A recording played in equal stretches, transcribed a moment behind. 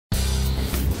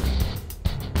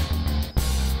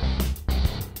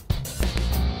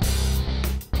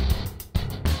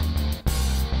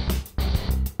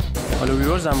Hello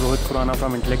viewers, I'm Rohit Khurana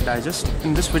from Intellect Digest.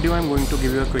 In this video I'm going to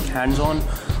give you a quick hands-on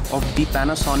of the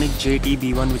Panasonic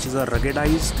JT-B1, which is a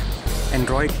ruggedized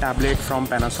Android tablet from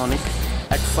Panasonic.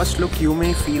 At first look you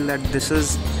may feel that this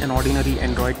is an ordinary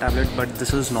Android tablet, but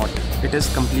this is not. It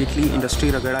is completely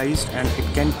industry ruggedized and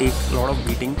it can take a lot of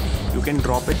beating. You can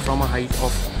drop it from a height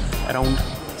of around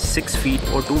 6 feet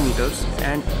or 2 meters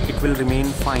and it will remain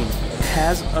fine. It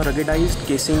has a ruggedized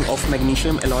casing of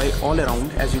magnesium alloy all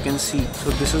around, as you can see, so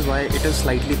this is why it is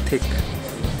slightly thick.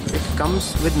 It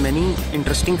comes with many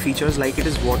interesting features, like it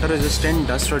is water resistant,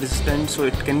 dust resistant, so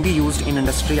it can be used in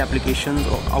industry applications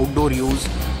or outdoor use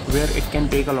where it can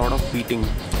take a lot of beating.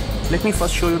 Let me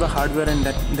first show you the hardware and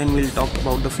then we'll talk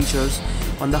about the features.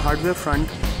 On the hardware front,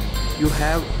 you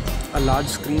have a large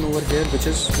screen over here which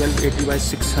is 1280 by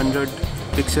 600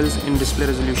 pixels in display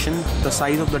resolution. The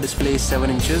size of the display is 7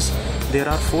 inches. There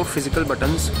are 4 physical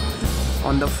buttons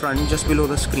on the front just below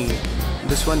the screen.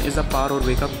 This one is the power or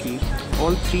wake up key.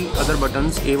 All 3 other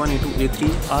buttons, A1, A2,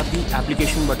 A3, are the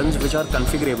application buttons which are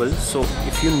configurable. So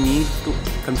if you need to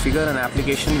configure an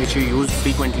application which you use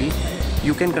frequently,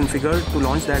 you can configure to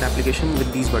launch that application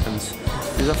with these buttons.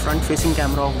 There is a front facing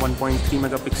camera of 1.3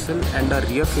 megapixel and a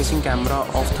rear facing camera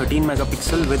of 13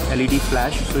 megapixel with LED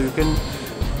flash, so you can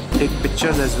take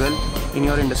pictures as well in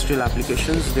your industrial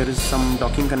applications. There is some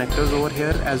docking connectors over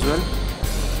here as well.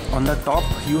 On the top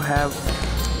you have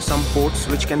some ports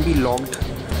which can be locked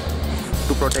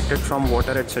to protect it from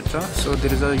water, etc. So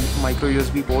there is a micro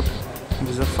USB port. There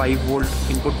is a 5-volt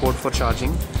input port for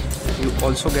charging. You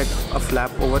also get a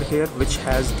flap over here which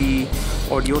has the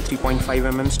audio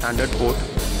 3.5mm standard port.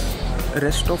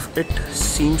 Rest of it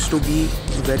seems to be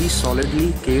very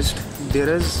solidly cased. There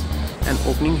is an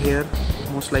opening here,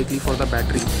 most likely for the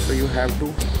battery, so you have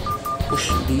to push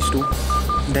these two,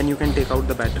 then you can take out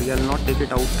the battery. I will not take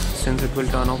it out since it will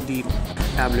turn off the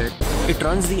tablet. It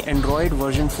runs the Android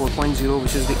version 4.0,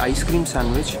 which is the ice cream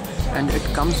sandwich, and it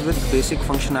comes with basic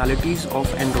functionalities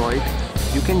of Android.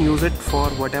 You can use it for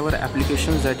whatever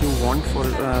applications that you want for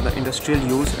the industrial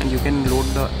use, and you can load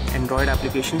the Android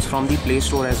applications from the Play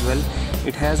Store as well.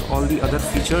 It has all the other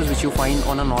features which you find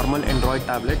on a normal Android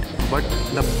tablet, but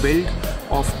the build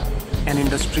of an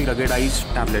industry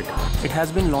ruggedized tablet. It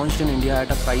has been launched in India at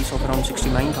a price of around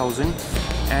 69,000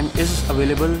 and is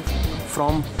available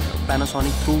from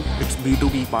Panasonic through its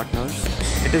B2B partners.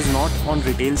 It is not on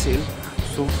retail sale,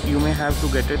 so you may have to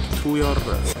get it through your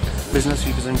business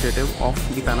representative of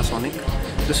the Panasonic.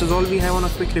 This is all we have on a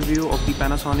quick review of the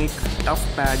Panasonic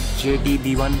Toughpad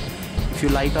JT-B1. If you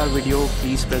like our video,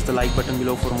 please press the like button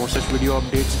below. For more such video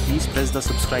updates, please press the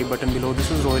subscribe button below. This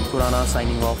is Rohit Khurana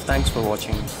signing off. Thanks for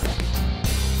watching.